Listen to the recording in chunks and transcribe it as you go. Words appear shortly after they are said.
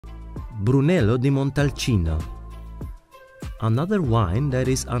Brunello di Montalcino. Another wine that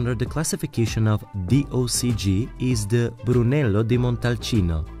is under the classification of DOCG is the Brunello di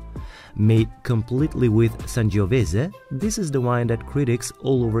Montalcino. Made completely with Sangiovese, this is the wine that critics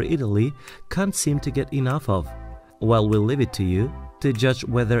all over Italy can't seem to get enough of. While we'll leave it to you to judge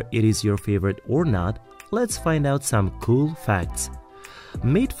whether it is your favorite or not, let's find out some cool facts.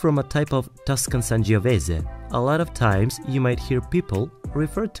 Made from a type of Tuscan Sangiovese, a lot of times you might hear people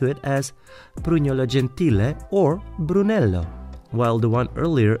refer to it as Brunello Gentile or Brunello. While the one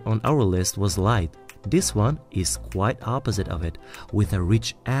earlier on our list was light, this one is quite opposite of it, with a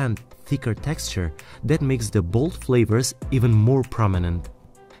rich and thicker texture that makes the bold flavors even more prominent.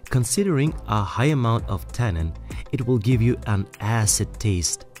 Considering a high amount of tannin, it will give you an acid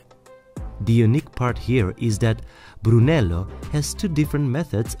taste. The unique part here is that Brunello has two different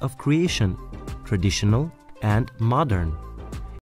methods of creation, traditional and modern.